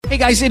Hey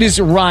guys, it is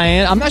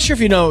Ryan. I'm not sure if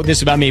you know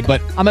this about me, but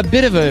I'm a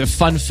bit of a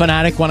fun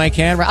fanatic when I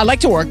can. I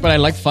like to work, but I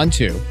like fun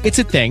too. It's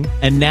a thing.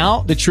 And now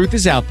the truth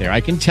is out there.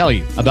 I can tell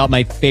you about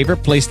my favorite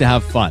place to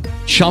have fun.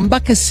 Chumba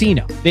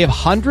Casino. They have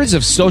hundreds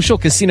of social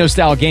casino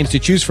style games to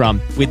choose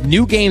from with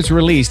new games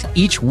released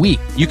each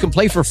week. You can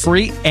play for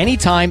free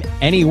anytime,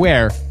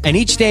 anywhere. And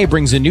each day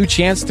brings a new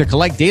chance to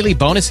collect daily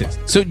bonuses.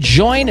 So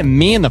join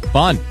me in the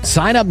fun.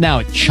 Sign up now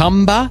at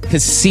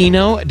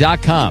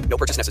ChumbaCasino.com. No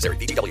purchase necessary.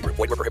 VGW Group.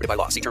 Void where prohibited by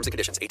law. See terms and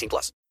conditions.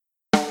 18+.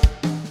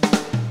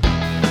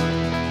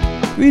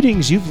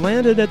 Greetings. You've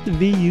landed at the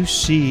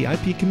VUC,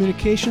 IP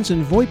Communications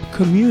and VoIP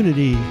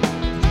community.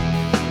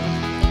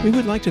 We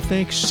would like to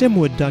thank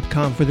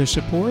Simwood.com for their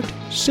support.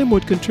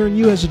 Simwood can turn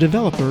you as a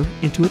developer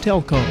into a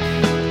telco.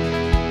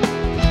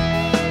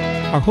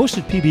 Our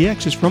hosted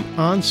PBX is from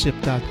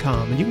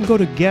onsip.com, and you can go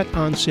to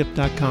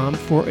getonsip.com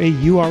for a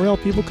URL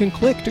people can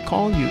click to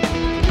call you.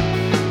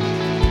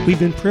 We've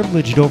been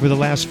privileged over the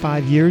last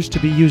 5 years to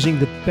be using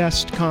the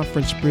best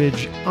conference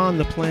bridge on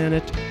the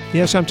planet.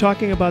 Yes, I'm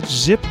talking about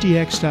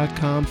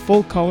zipdx.com,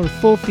 full color,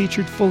 full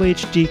featured, full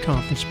HD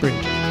conference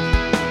bridge.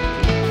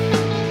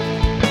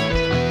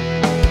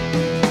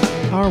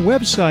 Our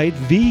website,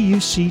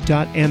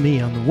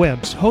 vuc.me on the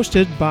webs,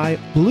 hosted by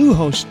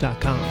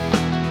bluehost.com.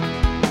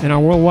 And our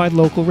worldwide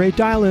local rate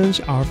dial-ins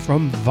are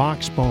from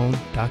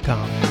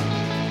voxbone.com.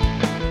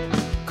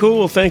 Cool.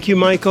 Well, thank you,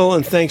 Michael,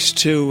 and thanks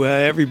to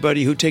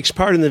everybody who takes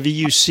part in the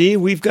VUC.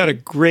 We've got a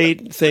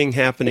great thing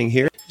happening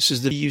here. This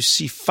is the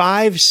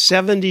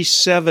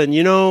vuc577.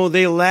 You know,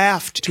 they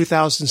laughed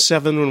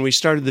 2007 when we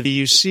started the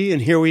VUC,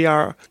 and here we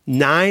are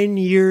 9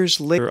 years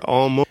later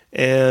almost,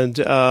 and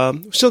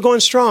still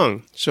going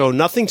strong. So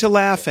nothing to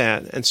laugh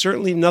at, and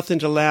certainly nothing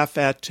to laugh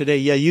at today.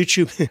 Yeah,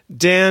 YouTube.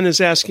 Dan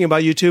is asking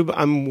about YouTube.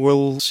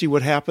 We'll see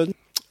what happened.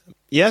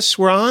 Yes,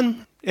 we're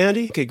on.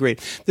 Andy? Okay, great.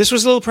 This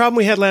was a little problem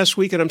we had last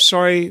week, and I'm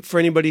sorry for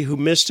anybody who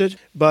missed it,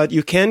 but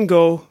you can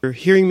go, you're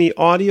hearing me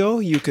audio,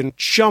 you can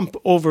jump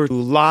over to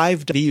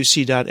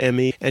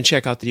live.vuc.me and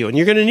check out the video. And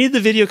you're going to need the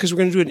video because we're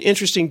going to do an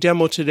interesting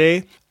demo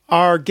today.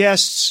 Our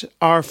guests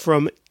are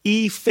from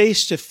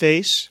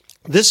eFace2fFace.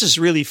 This is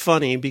really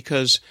funny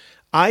because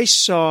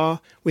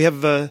we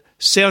have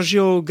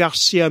Sergio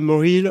Garcia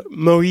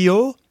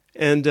Murillo,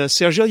 and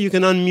Sergio, you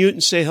can unmute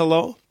and say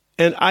hello.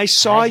 And I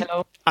saw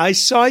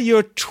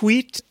your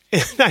tweet.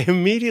 And I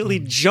immediately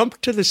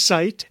jumped to the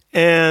site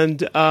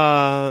and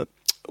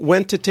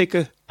went to take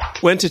a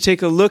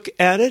look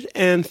at it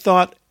and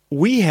thought,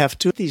 we have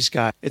to these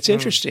guys. It's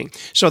interesting.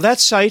 So that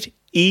site,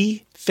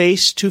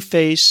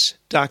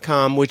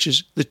 eFace2fFace.com, which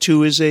is the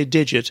 2 is a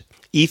digit,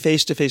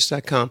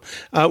 eFace2fFace.com.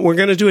 We're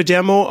going to do a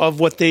demo of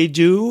what they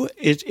do.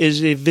 It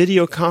is a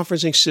video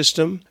conferencing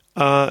system.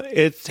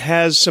 It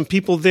has some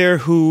people there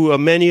who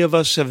many of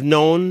us have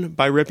known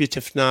by reputation,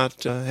 if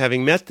not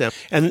having met them.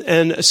 And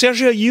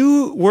Sergio,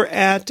 you were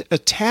at a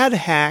TAD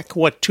Hack,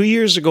 2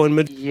 years ago in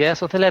Madrid?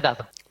 Yes,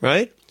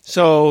 right?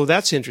 So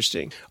that's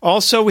interesting.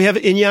 Also, we have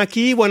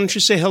Iñaki. Why don't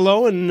you say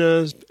hello and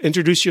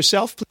introduce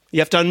yourself? You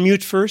have to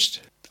unmute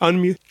first.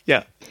 Unmute.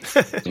 Yeah.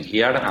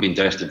 Here, I'm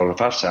interested for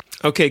Farsa.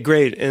 Okay,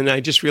 great. And I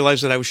just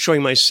realized that I was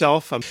showing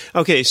myself.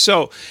 Okay,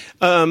 so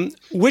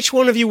which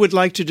one of you would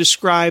like to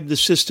describe the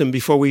system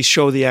before we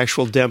show the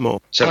actual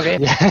demo? Okay.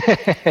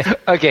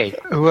 Okay.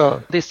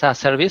 Well, this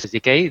service,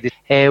 okay.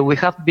 We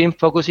have been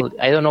focusing.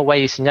 I don't know why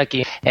it's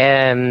Iñaki.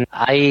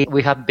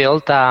 We have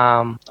built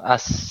a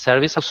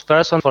service of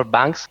person for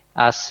banks.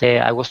 As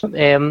I was,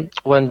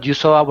 when you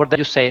saw our,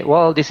 you say,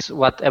 well, this is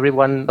what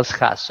everyone else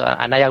has,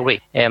 and I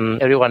agree.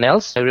 Everyone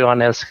else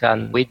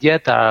can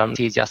widget.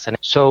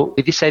 So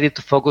we decided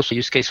to focus on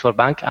use case for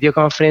bank video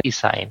conference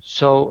design.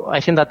 So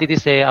I think that it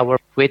is our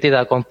created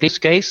a complete use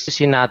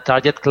case in a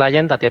target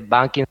client that the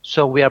banking.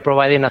 So we are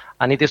providing,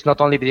 and it is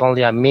not only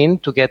a mean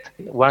to get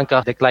one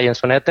of the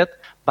clients connected,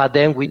 but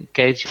then we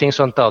get things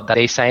on top that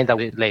they sign that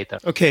later.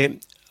 Okay.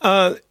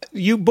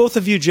 Both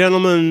of you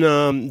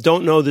gentlemen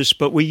don't know this,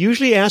 but we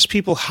usually ask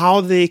people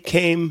how they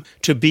came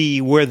to be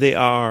where they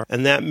are.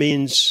 And that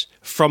means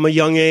from a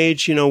young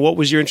age, what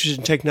was your interest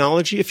in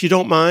technology? If you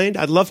don't mind,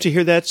 I'd love to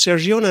hear that,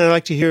 Sergio, and I'd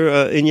like to hear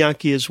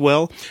Iñaki as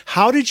well.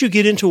 How did you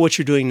get into what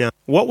you're doing now?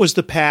 What was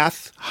the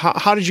path?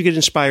 How did you get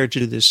inspired to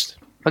do this?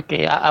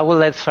 Okay, I will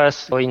let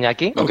first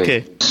Iñaki.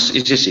 Okay.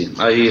 It's easy.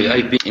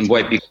 I've been in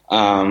YP.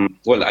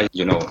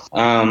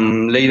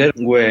 Later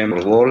when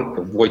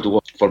way to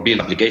work for build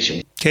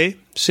application. Okay,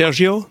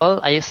 Sergio. Well,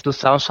 I used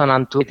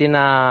 2002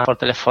 for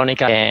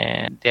Telefonica.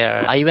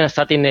 There, I even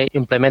started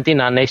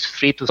implementing an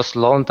H3 to a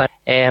long time,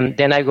 and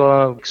then I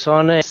go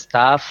on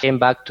stuff. Came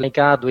back to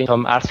Telefonica doing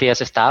some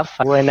RCS stuff.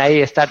 When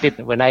I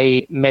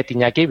met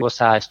Iñaki,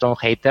 was a strong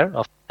hater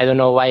of. I don't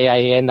know why I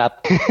end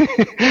up,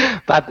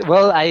 but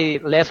well, I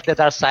left the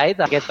dark side.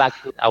 I get back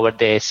to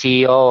the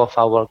CEO of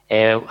our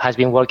has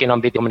been working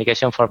on video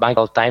communication for bank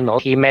all time.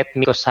 He met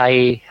me because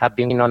I have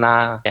been on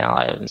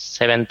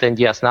 7-10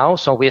 years now.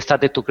 So we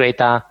started to create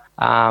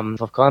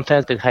of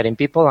content and hiring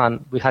people,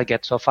 and we have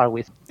get so far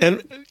with. And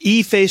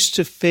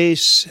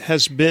eFace2fFace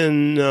has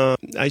been,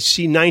 I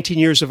see 19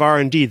 years of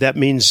R&D. That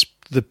means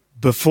the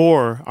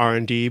before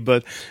R&D,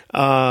 but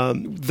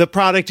the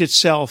product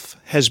itself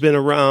has been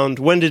around.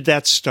 When did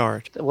that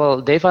start?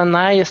 Well, Dave and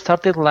I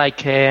started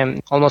like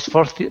almost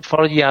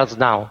 4 years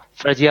now.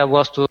 First year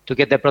was to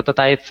get the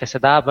prototype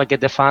set up, get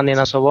the funding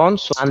and so on.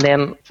 So, and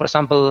then, for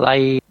example,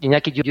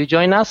 Iñaki, you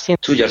joined us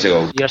 2 years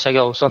ago. Years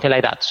ago, something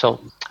like that. So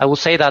I would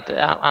say that,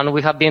 and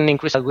we have been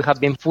increasing, we have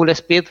been full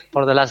speed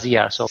for the last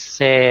year. So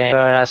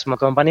we're a small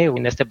company,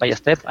 we step by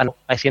step, and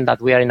I think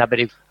that we are in a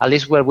very, at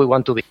least where we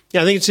want to be.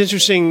 Yeah, I think it's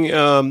interesting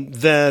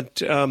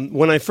that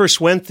when I first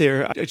went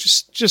there,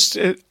 just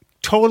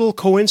total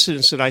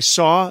coincidence that I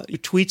saw you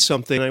tweet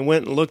something, and I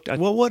went and looked.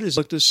 Well, what is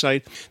this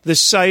site? The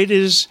site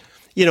is,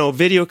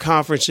 video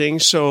conferencing,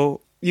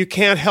 so you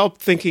can't help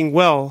thinking,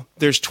 well,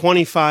 there's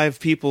 25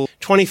 people,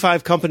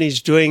 25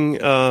 companies doing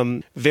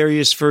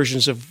various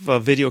versions of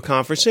video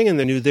conferencing, and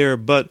they're new there.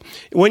 But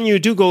when you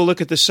do go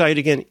look at the site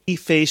again,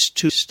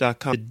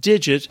 eFace2fFace.com, the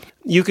digit,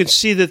 you can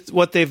see that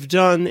what they've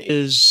done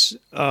is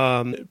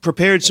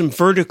prepared some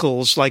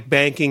verticals like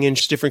banking and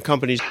different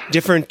companies,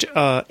 different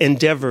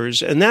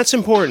endeavors, and that's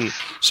important.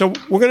 So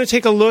we're going to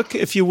take a look,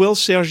 if you will.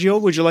 Sergio,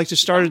 would you like to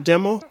start a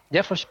demo?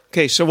 Yeah, for sure.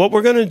 Okay, so what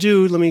we're going to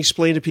do, let me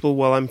explain to people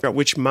while I'm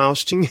which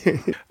mouse.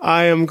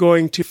 I am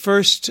going to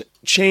first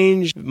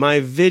change my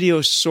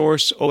video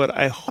source.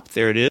 I hope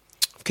there it is.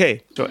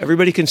 Okay, so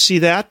everybody can see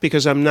that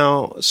because I'm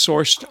now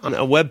sourced on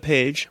a web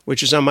page,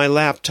 which is on my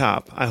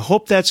laptop. I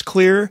hope that's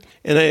clear,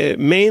 and I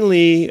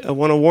mainly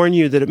want to warn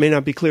you that it may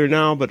not be clear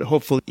now, but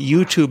hopefully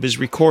YouTube is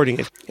recording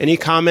it. Any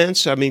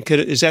comments? I mean,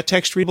 is that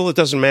text readable? It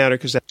doesn't matter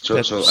because as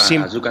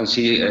you can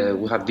see,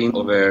 we have been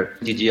over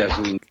 20 years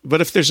doing.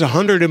 But if there's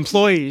 100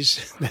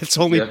 employees, that's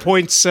only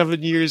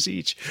 0.7 years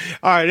each.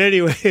 All right,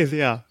 anyway,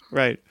 yeah,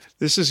 right.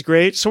 This is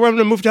great. So I'm going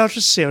to move down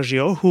to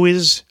Sergio, who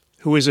is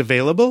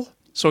available.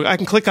 So I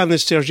can click on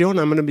this, Sergio, and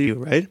I'm going to be you,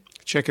 right?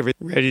 Check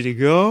everything. Ready to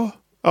go?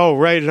 Oh,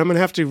 right, and I'm going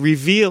to have to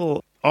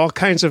reveal all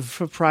kinds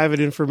of private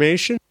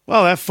information.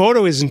 Well, that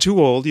photo isn't too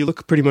old. You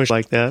look pretty much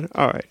like that.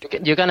 All right.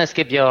 You can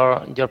skip your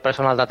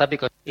personal data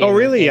because...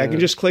 really? I can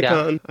just click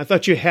on... I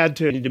thought you had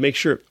to make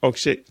sure...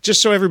 Okay,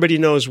 just so everybody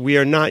knows, we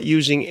are not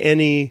using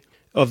any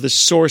of the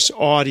source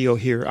audio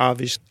here,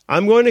 obviously.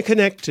 I'm going to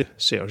connect to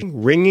Sergio.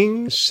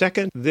 Ringing,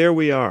 second. There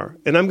we are.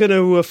 And I'm going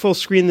to full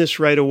screen this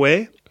right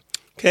away.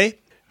 Okay?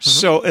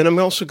 So, and I'm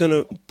also going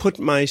to put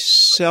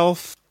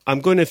I'm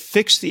going to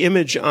fix the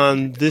image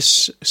on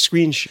this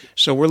screen.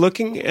 So we're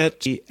looking at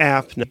the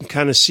app. Now you can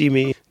kind of see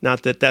me.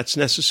 Not that that's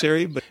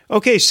necessary, but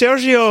okay,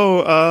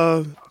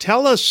 Sergio,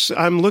 tell us.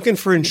 I'm looking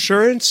for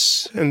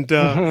insurance, and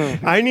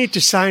I need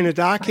to sign a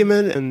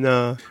document. And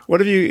what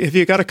have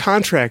you got a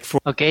contract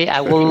for? Okay,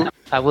 I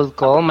will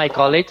call my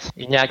colleague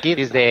Iñaki.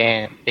 Is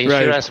the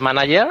insurance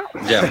manager.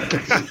 Yeah,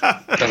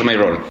 that's my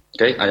role.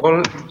 Okay, I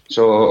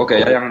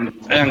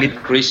am a bit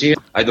crazy.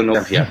 I don't know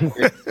I'm here.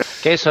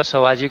 Okay,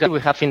 so as you can, we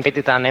have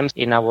invented an M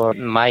in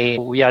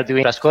we are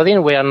doing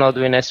coding. We are not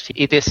doing SV.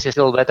 It is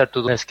still better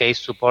to do this case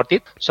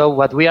supported. So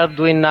what we are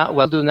doing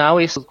now,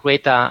 is to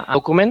create a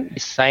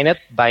document signed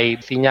by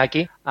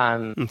Iñaki.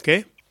 And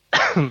okay.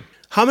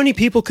 How many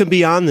people can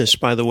be on this,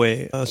 by the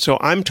way? So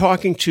I'm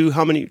talking to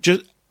how many?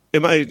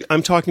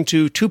 I'm talking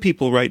to 2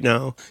 people right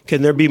now.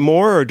 Can there be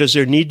more, or does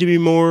there need to be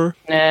more?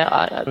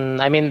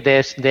 I mean,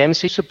 the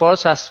MC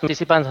supports as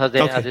participants as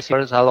the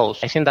servers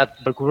allows. I think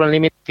that the current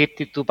limit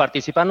 52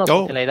 participants or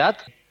something like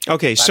that.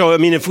 Okay, so I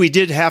mean, if we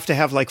did have to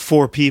have like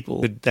 4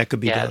 people, that could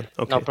be done.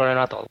 Okay. No problem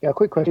at all. Yeah,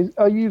 quick question.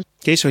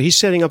 Okay, so he's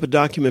setting up a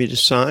document to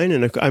sign,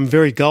 and I'm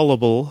very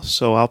gullible,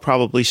 so I'll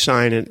probably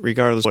sign it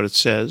regardless of what it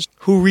says.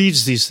 Who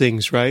reads these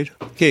things, right?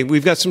 Okay,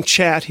 we've got some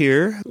chat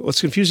here.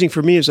 What's confusing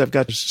for me is I've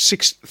got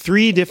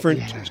 3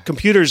 different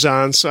computers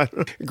on, so I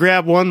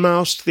grab one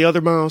mouse to the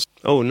other mouse.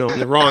 Oh, no,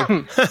 they're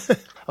wrong.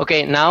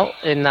 Okay, now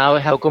I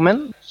have a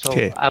document.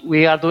 So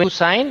we are doing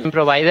sign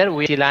provider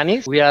with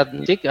Ilanis. We are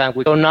sick,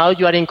 so now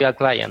you are in your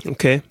client.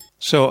 Okay,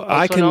 so also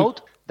I can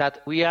note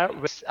that we are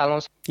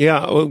alongside.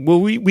 Yeah,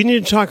 well, we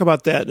need to talk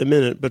about that in a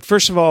minute. But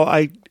first of all,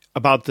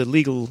 about the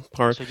legal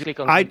part. So you click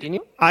on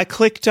continue? I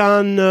clicked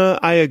on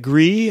I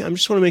agree. I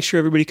just want to make sure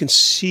everybody can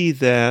see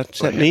that.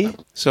 Is that me?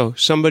 So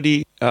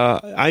somebody,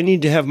 I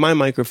need to have my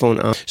microphone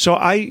on. So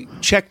I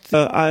checked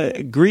I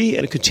agree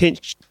and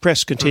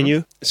press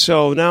continue.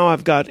 So now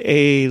I've got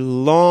a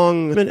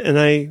long, and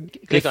I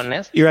click on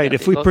next. You're right.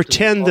 If we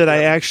pretend that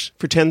I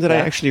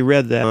actually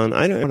read that on,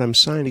 I don't know what I'm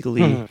signing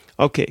legally.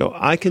 Okay, so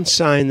I can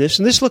sign this,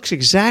 and this looks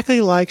exactly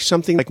like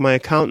something like my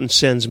accountant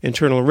sends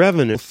Internal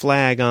Revenue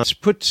flag on.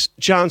 Put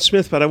John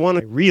Smith, but I want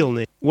a real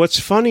name. What's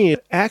funny,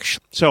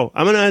 actually, so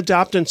I'm going to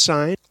adopt and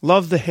sign.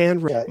 Love the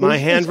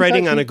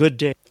handwriting on a good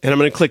day, and I'm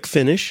going to click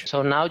finish.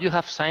 So now you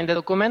have signed the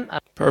document.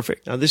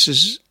 Perfect. Now this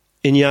is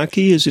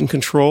Iñaki is in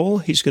control.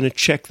 He's going to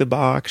check the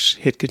box,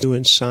 hit continue,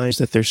 and sign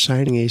that they're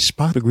signing a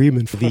spot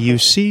agreement for the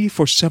UC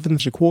for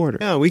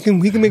 $7.25. Yeah, we can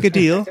make a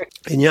deal.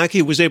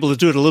 Iñaki was able to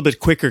do it a little bit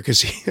quicker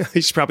because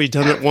he's probably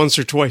done it once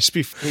or twice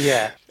before.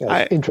 Yeah.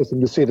 It's interesting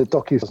to see that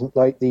Docu doesn't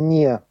like the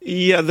near.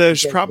 Yeah,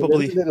 there's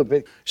probably a little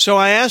bit. So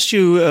I asked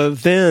you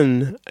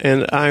then,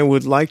 and I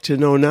would like to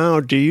know now,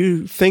 do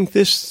you think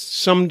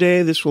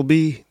someday this will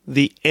be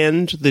the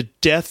end, the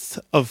death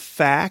of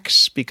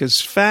fax?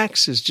 Because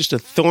fax is just a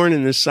thorn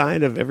in the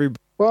side of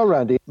everybody. Well,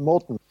 Randy,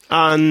 modern.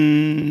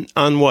 On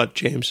what,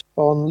 James?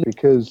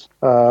 Because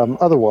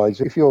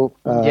otherwise, if you're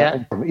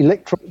they're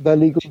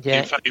legal.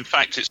 Yeah. In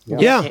fact, it's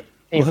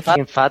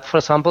In fact, for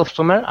example,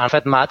 customer and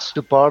Fed Match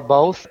support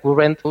both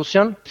current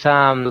solution,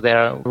 some to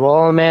their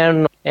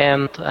enrollment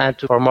and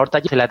for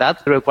mortgage like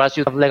that. It requires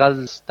you to have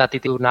legal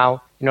status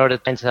now in order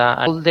to change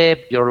all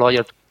your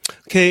lawyer.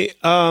 Okay,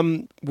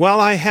 while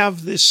I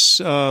have this,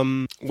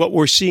 what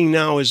we're seeing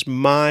now is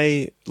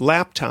my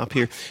laptop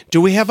here. Do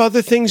we have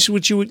other things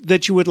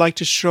that you would like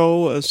to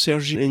show,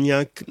 Sergio and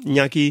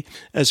Iñaki,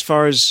 as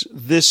far as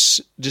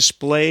this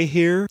display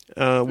here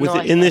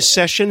in this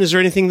session? Is there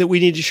anything that we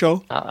need to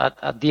show?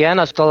 At the end,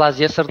 as told us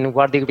yesterday, in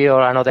one degree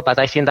or another, but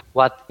I think that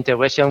what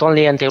integration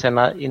only entails.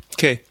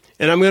 Okay.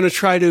 And I'm going to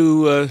try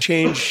to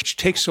change. It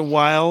takes a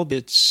while.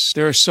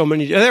 There are so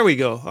many. There we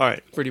go. All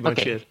right. Pretty much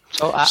it.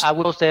 So I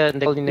will close the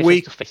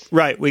eFace2fFace.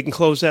 Right. We can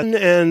close that.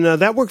 And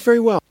that worked very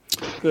well.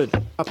 Good.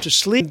 Up to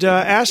sleep. And,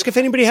 ask if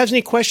anybody has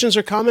any questions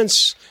or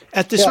comments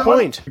at this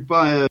point.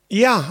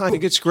 Yeah, I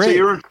think it's great.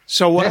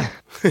 So what?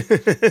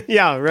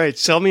 Yeah, right.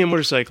 Sell me a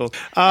motorcycle.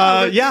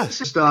 Yeah.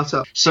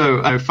 Startup.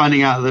 So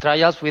finding out the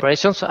trials with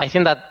operations, I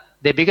think that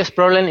the biggest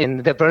problem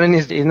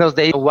is in those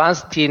days,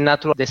 once the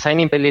natural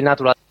designing really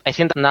natural. I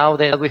think that now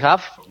that we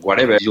have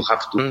whatever you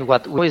have to.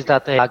 What is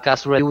that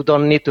you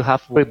don't need to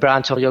have every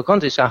branch of your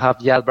country. You can have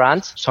just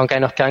branch, some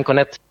kind of can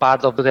connect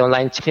part of the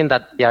online thing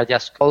that they are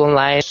just all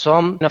online,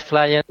 some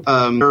offline.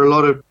 There are a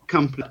lot of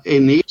companies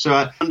in need, so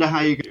I wonder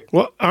how you.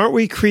 Well, aren't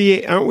we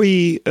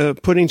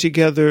putting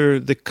together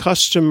the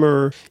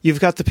customer? You've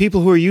got the people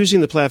who are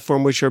using the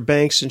platform, which are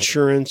banks,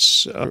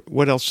 insurance.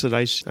 What else did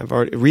I've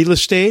already real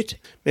estate,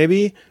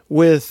 maybe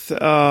with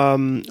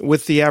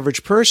the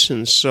average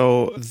person.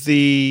 So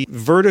the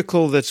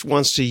vertical that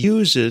wants to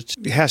use it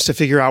has to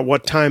figure out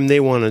what time they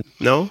want to.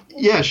 No?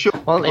 Yeah, sure.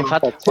 Well, in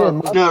fact,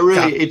 no,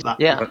 really, it's that.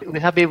 Yeah,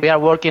 we are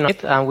working on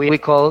it, and we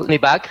call me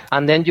back,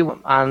 and then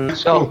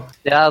so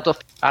there are a lot of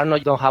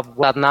Arnold don't have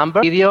that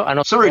number video, and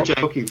also, sorry, Jay,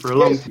 looking for a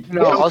long time.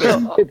 No,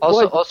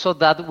 also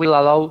that will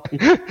allow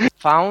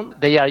found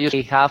they are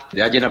usually have.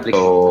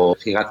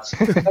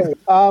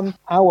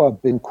 Our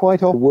been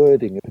quite off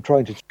wording and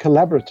trying to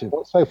collaborative.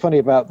 What's so funny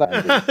about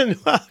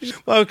that?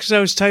 Well, because I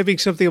was typing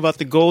something about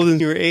the golden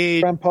your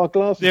age. Grandpa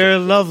glasses. They're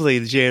lovely,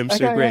 James.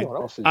 They're great.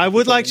 I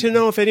would like to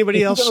know if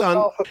anybody else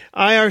on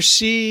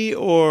IRC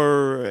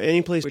or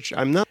any place, which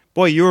I'm not.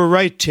 Boy, you were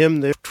right,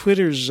 Tim. The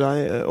Twitter's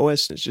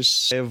OS is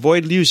just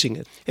avoid using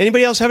it.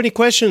 Anybody else have any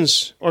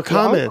questions or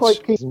comments? I'm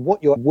quite keen on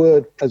what your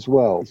word as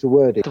well. It's a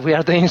word. We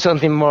are doing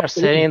something more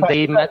saying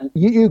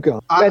you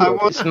go.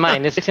 It's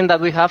mine. It's something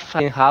that we have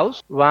in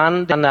house.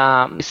 One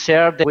and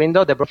share the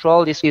window. The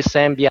control is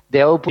sent via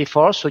the open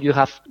before, so you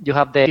have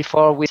the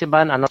before with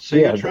band and so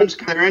you're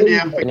transparent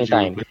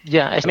anytime.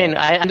 Yeah, I mean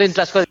I'm doing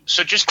transfer.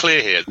 So just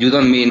clear here. You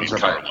don't mean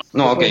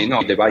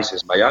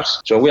devices by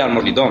us. So we are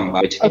not done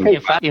by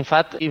In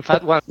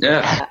fact, one.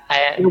 Yeah.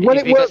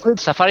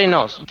 Because Safari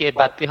knows. Okay,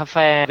 but we have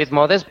with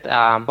models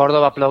board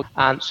of upload,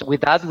 and so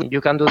with that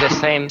you can do the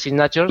same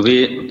signature. To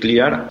be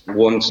clear,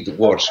 once it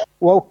works.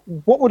 Well,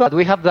 what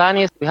we have done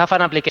is we have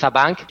an application, a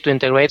bank, to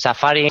integrate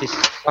Safari. Is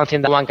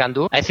something that one can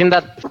do. I think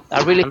that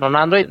really on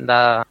Android,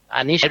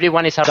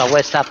 everyone is out of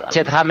WhatsApp.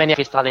 Said how many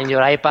installed in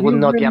your iPad would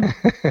not be.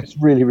 It's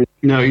really.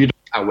 No, you don't.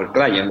 Our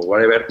client,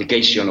 whatever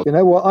application. You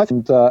know what? I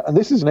think, and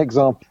this is an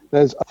example.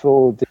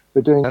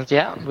 We're doing.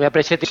 Yeah, we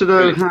appreciate it.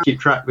 So keep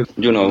track with.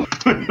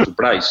 The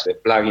price, the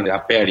plugin, the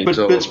pairing. But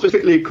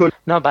specifically, it could.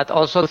 No, but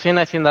also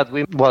I think that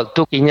we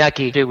took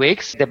Iñaki 3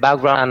 weeks. The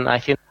background, and I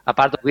think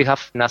apart we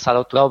have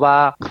Nasalo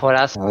Glova for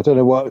us. I don't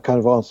know what kind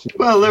of answer.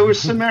 Well, there was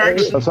some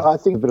errors. So I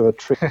think a bit of a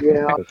trick.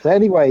 Yeah.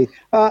 Anyway,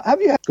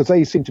 have you? Because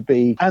they seem to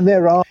be, and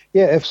there are.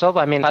 Yeah. So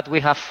I mean, but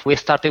we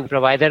started with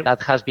provider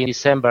that has been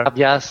December. I've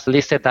just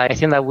listed. I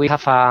think that we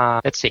have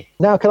let's see.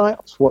 Now, can I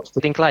ask what's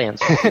the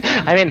clients?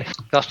 I mean,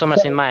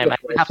 customers in mind.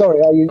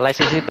 Sorry, are you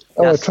licensing?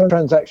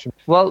 Transaction.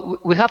 Well,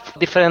 we have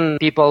different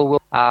people who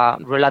are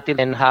relative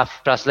and have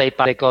translate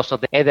the cost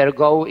of the either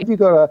go. If you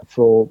go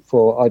for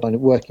I don't know,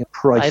 working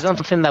price. I don't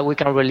think that we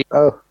can really.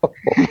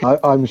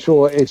 I'm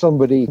sure if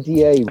somebody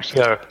DA.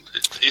 Sure.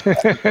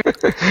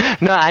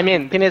 No, I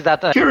mean, thing is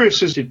that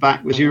Curious as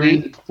back was your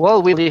in.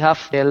 we have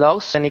the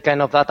logs, any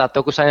kind of data.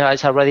 DocuSign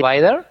is already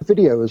provider.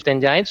 Video is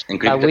Engines,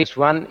 Encrypted. which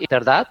one after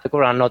that?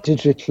 Or are not.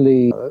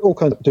 digitally, all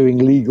kinds of doing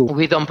legal.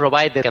 We don't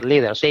provide the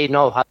leaders. They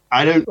know how.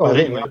 I don't. Oh,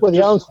 Anyway, well, the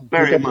just answer-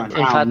 very you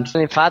much.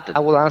 In fact, I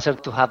will answer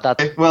to have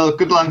that. Well,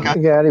 good luck.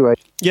 Yeah, anyway.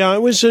 Yeah,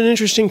 it was an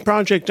interesting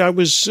project. I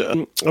was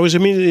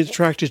immediately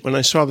attracted when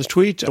I saw the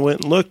tweet. I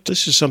went and looked.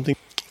 This is something.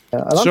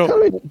 And I'm So-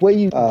 telling you, where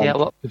you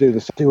to do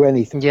this, do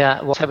anything.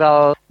 Yeah,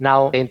 several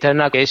now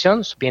internal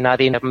applications been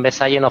adding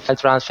messaging of file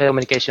transfer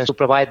communications to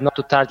provide not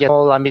to target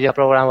all a media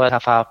program will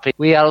have a free.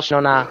 We are also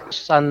on a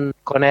Sun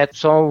Connect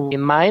so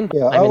in mind.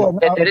 Yeah, I mean, oh,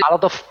 there is a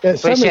lot of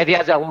There's so crazy many-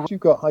 ideas that You've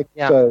got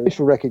Yeah.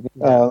 facial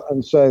recognition,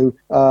 and so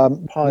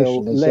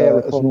pile layer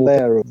upon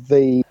layer of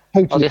the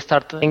all total they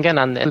start thinking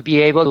and to be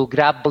able to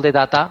grab all the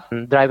data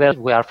and drivers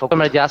we are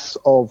focused just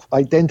of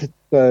identity.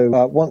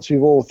 So once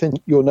you've all think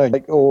you're known,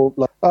 all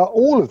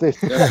of this.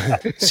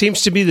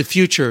 Seems to be the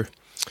future.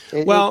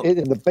 Well-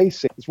 in the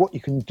basic is what you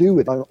can do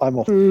with. I'm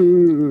off.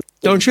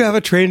 Don't you have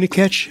a train to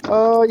catch?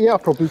 Yeah, I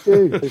probably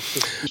do.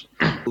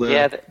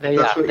 yeah they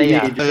That's are what they you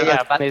are need.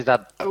 yeah, but is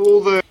that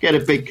All the get a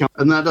big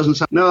company, and that doesn't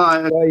sound.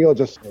 No, Well, you're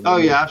just. Oh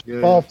yeah,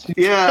 Far too-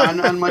 yeah,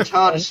 and my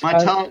TARDIS, my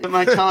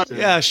TARDIS,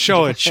 Yeah,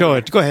 show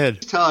it. Go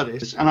ahead.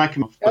 TARDIS, and I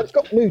can. It's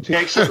got Bluetooth.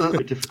 Yeah, except that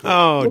it's difficult.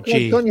 Oh,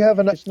 gee. Don't you have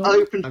a national?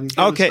 Open.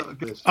 Okay.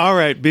 All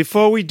right.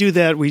 Before we do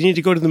that, we need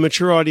to go to the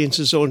mature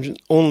audiences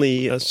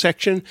only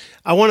section.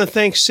 I want to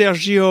thank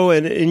Sergio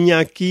and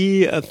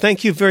Iñaki.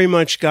 Thank you very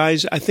much,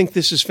 guys. I think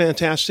this is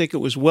fantastic. It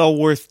was well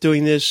worth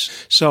doing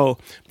this. So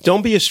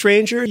don't be a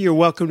stranger. You're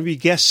welcome to be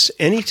guests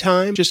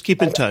anytime. Just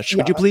keep in touch.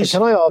 Would you please?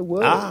 Can I ask a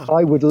word?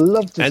 I would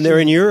love to. And they're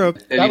in Europe.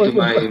 Tell you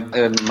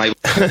to my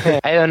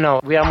I don't know,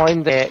 we are more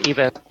in the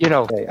event, you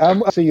know. Okay,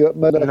 I'll see you at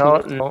Murder. No.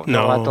 at all.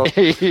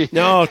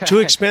 No, too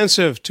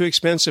expensive. Too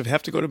expensive.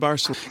 Have to go to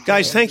Barcelona.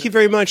 Guys, thank you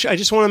very much. I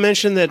just want to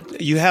mention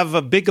that you have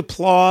a big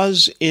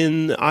applause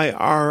in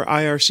our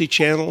IRC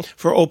channel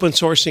for open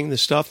sourcing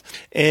this stuff.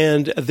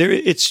 And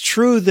it's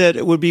true that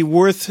it would be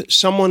worth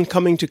someone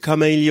coming to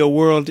Camellia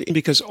World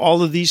because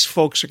all of these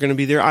folks are going to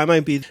be there. I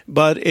might be,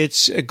 but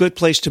it's a good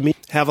place to meet,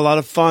 have a lot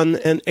of fun,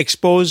 and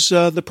expose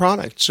the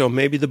product. So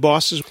maybe the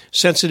boss is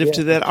sensitive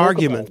to that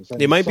argument.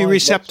 They might be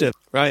receptive.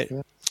 Right.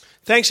 Yeah.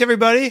 Thanks,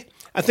 everybody.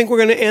 I think we're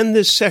going to end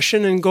this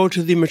session and go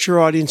to the mature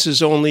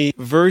audiences only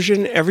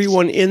version.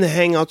 Everyone in the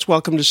Hangouts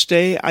welcome to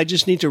stay. I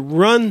just need to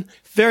run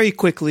very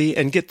quickly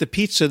and get the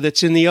pizza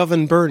that's in the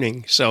oven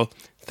burning. So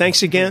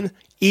thanks again.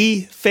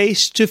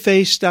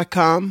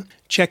 eFace2fFace.com.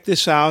 Check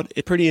this out.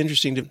 It's pretty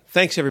interesting.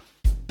 Thanks, everybody.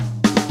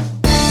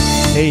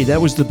 Hey, that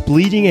was the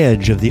bleeding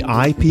edge of the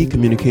IP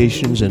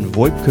communications and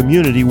VoIP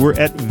community. We're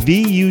at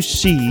vuc.me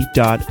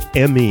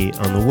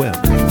on the web.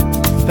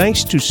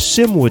 Thanks to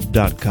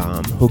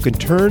Simwood.com, who can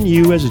turn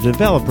you as a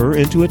developer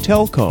into a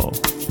telco.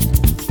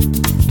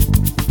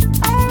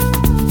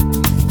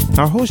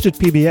 Our host at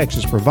PBX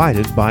is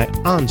provided by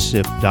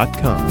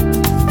onsip.com.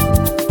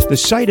 The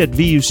site at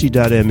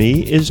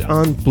vuc.me is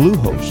on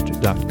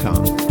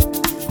bluehost.com.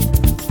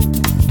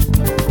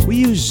 We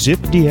use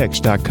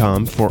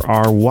zipdx.com for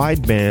our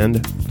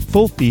wideband,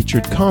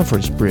 full-featured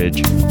conference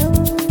bridge.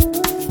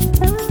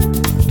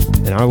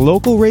 And our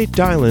local rate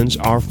dial-ins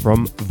are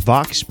from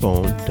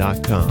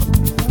voxbone.com.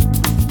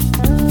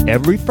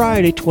 Every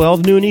Friday,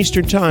 12 noon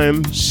Eastern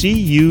Time. See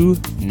you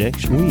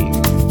next week.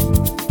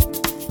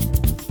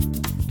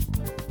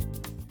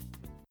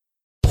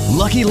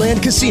 Lucky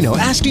Land Casino,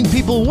 asking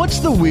people, what's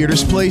the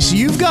weirdest place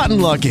you've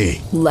gotten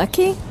lucky?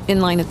 Lucky? In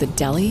line at the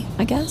deli,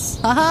 I guess?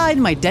 Aha,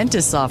 in my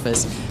dentist's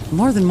office.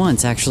 More than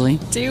once, actually.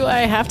 Do I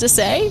have to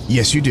say?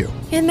 Yes, you do.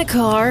 In the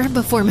car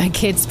before my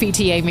kids'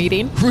 PTA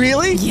meeting.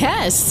 Really?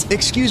 Yes.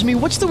 Excuse me,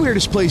 what's the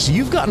weirdest place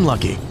you've gotten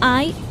lucky?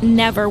 I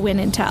never win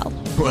and tell.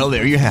 Well,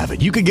 there you have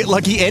it. You can get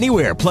lucky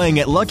anywhere, playing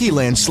at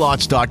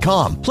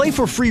LuckyLandSlots.com. Play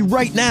for free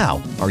right now.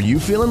 Are you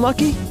feeling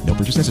lucky? No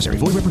purchase necessary.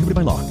 Void where prohibited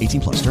by law.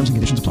 18+. Terms and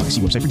conditions apply.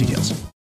 See website for details.